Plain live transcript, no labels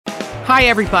Hi,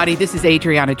 everybody. This is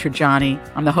Adriana Trajani.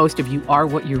 I'm the host of You Are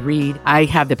What You Read. I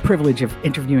have the privilege of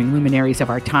interviewing luminaries of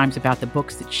our times about the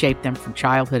books that shaped them from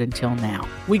childhood until now.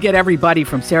 We get everybody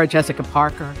from Sarah Jessica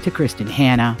Parker to Kristen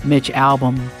Hanna, Mitch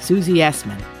Albom, Susie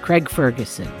Essman, Craig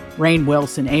Ferguson, Rainn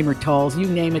Wilson, Amor Tolls, you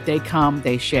name it, they come,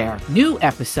 they share. New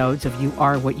episodes of You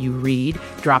Are What You Read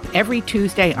drop every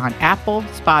Tuesday on Apple,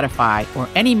 Spotify, or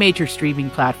any major streaming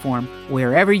platform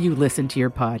wherever you listen to your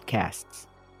podcasts.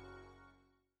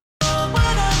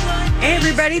 Hey,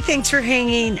 everybody. Thanks for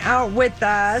hanging out with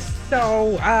us.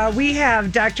 So we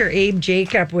have Dr. Abe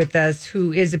Jacob with us,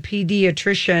 who is a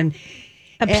pediatrician.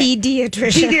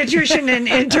 Pediatrician and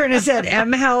internist at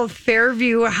M Health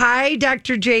Fairview. Hi,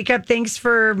 Dr. Jacob. Thanks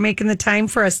for making the time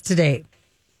for us today.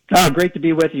 Oh, great to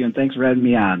be with you, and thanks for having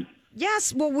me on.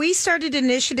 Yes, well, we started an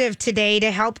initiative today to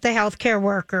help the healthcare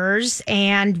workers,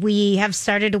 and we have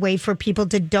started a way for people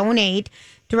to donate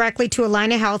directly to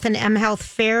Allina Health and M Health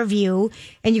Fairview.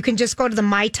 And you can just go to the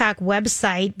MyTalk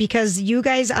website, because you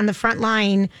guys on the front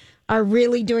line are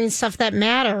really doing stuff that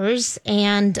matters,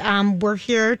 and we're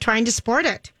here trying to support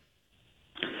it.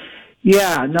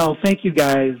 Yeah, no, thank you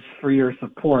guys for your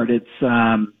support. It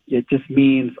just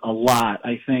means a lot.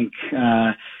 I think,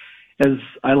 as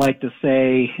I like to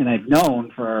say, and I've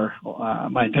known for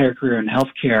my entire career in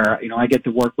healthcare, I get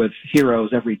to work with heroes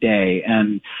every day,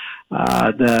 and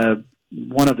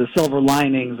one of the silver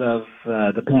linings of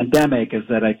the pandemic is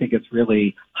that I think it's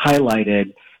really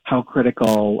highlighted how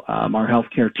critical our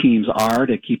healthcare teams are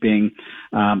to keeping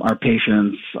our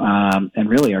patients and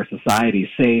really our society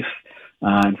safe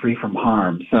and free from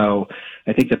harm. So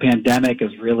I think the pandemic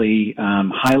has really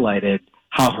highlighted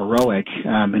how heroic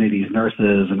many of these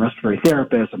nurses and respiratory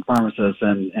therapists and pharmacists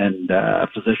and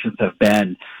physicians have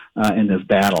been in this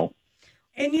battle.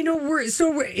 And,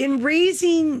 we're in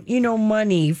raising,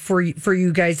 money for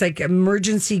you guys, like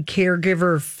emergency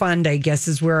caregiver fund, I guess,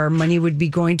 is where our money would be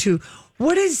going to.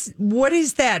 What is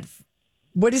that?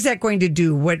 What is that going to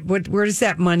do? Where does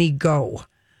that money go?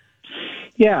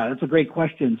 Yeah, that's a great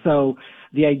question. So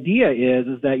the idea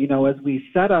is that, as we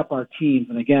set up our teams,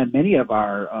 and again,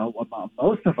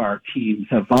 most of our teams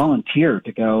have volunteered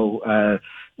to go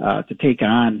to take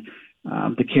on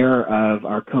the care of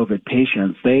our COVID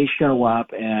patients. They show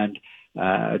up and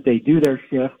they do their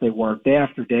shift. They work day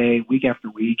after day, week after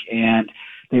week, and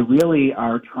they really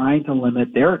are trying to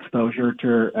limit their exposure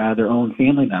to their own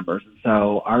family members. And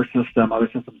so other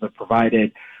systems have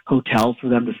provided hotels for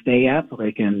them to stay at so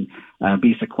they can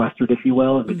be sequestered, if you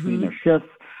will, in between their shifts.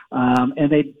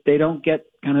 And they don't get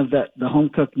kind of the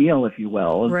home-cooked meal, if you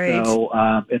will. And right. So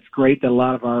it's great that a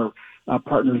lot of our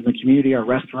partners in the community, our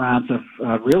restaurants,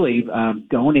 have really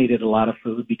donated a lot of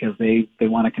food because they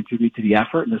want to contribute to the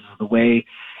effort. And this is the way,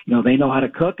 they know how to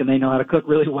cook, and they know how to cook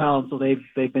really well. And so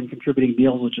they've been contributing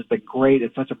meals, which has been great.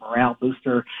 It's such a morale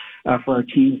booster for our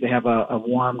teams to have a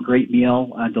warm, great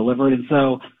meal delivered. And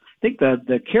so I think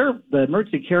the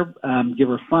emergency care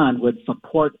giver fund would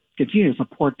continue to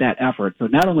support that effort. So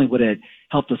not only would it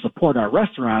help to support our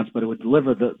restaurants, but it would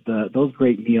deliver those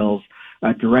great meals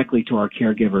directly to our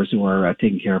caregivers who are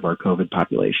taking care of our COVID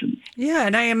population. Yeah,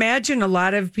 and I imagine a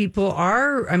lot of people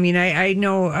are, I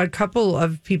know a couple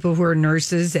of people who are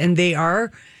nurses, and they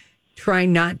are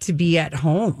trying not to be at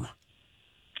home.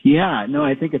 Yeah, no,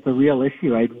 I think it's a real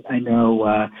issue. I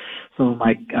know some of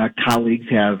my colleagues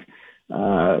have,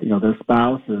 their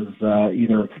spouse is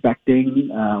either expecting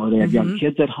or they have young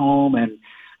kids at home, and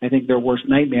I think their worst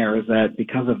nightmare is that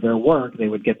because of their work, they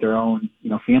would get their own,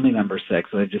 family members sick.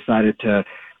 So they've decided to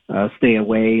stay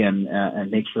away and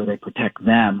make sure they protect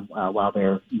them while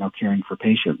they're, caring for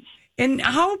patients. And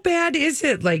how bad is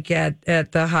it, like at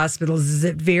the hospitals? Does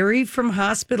it vary from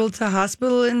hospital to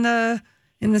hospital in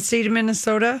the state of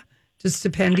Minnesota? Just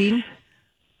depending.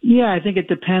 Yeah, I think it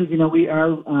depends. We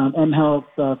are M Health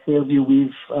Fairview.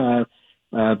 We've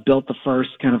built the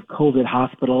first kind of COVID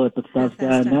hospital at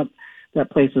Bethesda, and that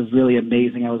place is really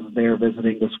amazing. I was there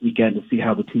visiting this weekend to see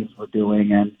how the teams were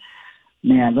doing, and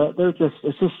man, it's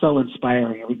just so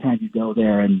inspiring every time you go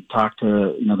there and talk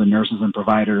to the nurses and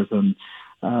providers and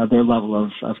their level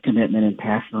of commitment and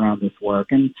passion around this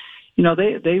work. And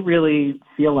they really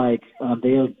feel like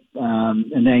they are,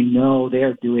 and they know they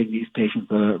are doing these patients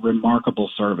a remarkable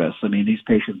service. These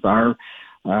patients are.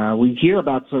 We hear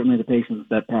about certainly the patients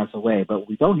that pass away, but what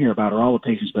we don't hear about are all the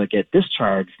patients that get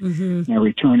discharged and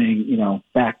returning,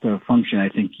 back to function. I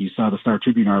think you saw the Star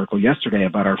Tribune article yesterday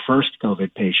about our first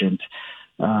COVID patient,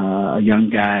 a young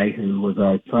guy who was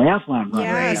a triathlon runner,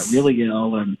 Yes. got really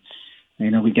ill, and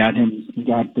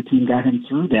the team got him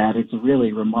through that. It's a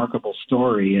really remarkable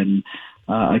story, and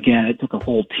again, it took a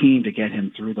whole team to get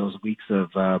him through those weeks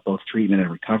of both treatment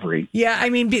and recovery. Yeah, I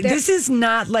mean, this is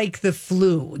not like the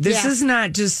flu. This is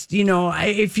not just,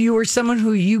 if you are someone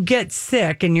who you get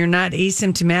sick and you're not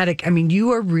asymptomatic, I mean,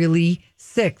 you are really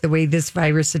sick the way this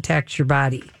virus attacks your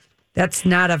body. That's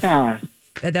not a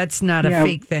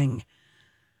fake thing.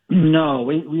 No,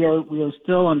 we are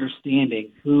still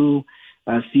understanding who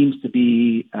seems to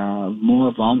be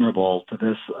more vulnerable to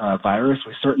this virus.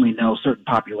 We certainly know certain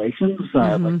populations,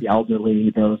 like the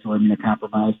elderly, those who are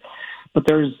immunocompromised. But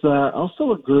there's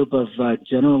also a group of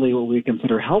generally what we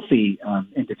consider healthy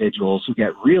individuals who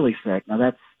get really sick. Now,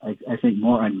 that's, I think,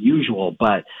 more unusual,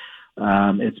 but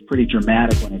it's pretty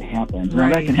dramatic when it happens. Right.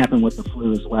 Now, that can happen with the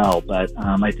flu as well, but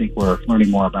I think we're learning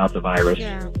more about the virus.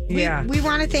 Yeah. We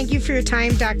want to thank you for your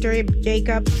time, Dr.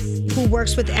 Jacobs, who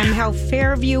works with mHealth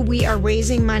Fairview. We are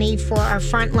raising money for our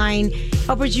frontline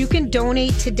helpers. You can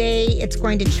donate today. It's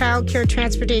going to childcare,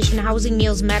 transportation, housing,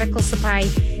 meals, medical supply.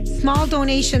 Small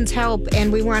donations help,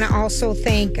 and we want to also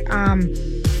thank...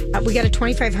 we got a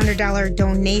 $2,500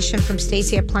 donation from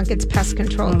Stacy at Plunkett's Pest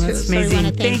Control, too. That's amazing.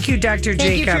 So thank you, Dr. Jacob.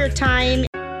 Thank you for your time.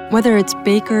 Whether it's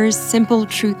Baker's Simple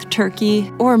Truth Turkey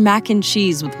or mac and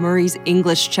cheese with Murray's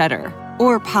English Cheddar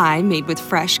or pie made with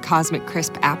fresh Cosmic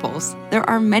Crisp apples, there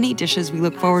are many dishes we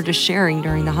look forward to sharing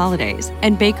during the holidays.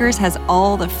 And Baker's has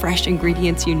all the fresh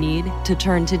ingredients you need to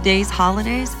turn today's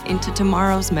holidays into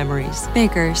tomorrow's memories.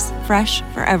 Baker's, fresh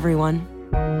for everyone.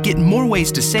 Get more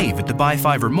ways to save at the Buy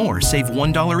 5 or More Save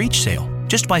 $1 each sale.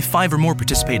 Just buy 5 or more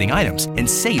participating items and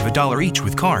save $1 each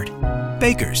with card.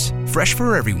 Baker's, fresh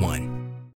for everyone.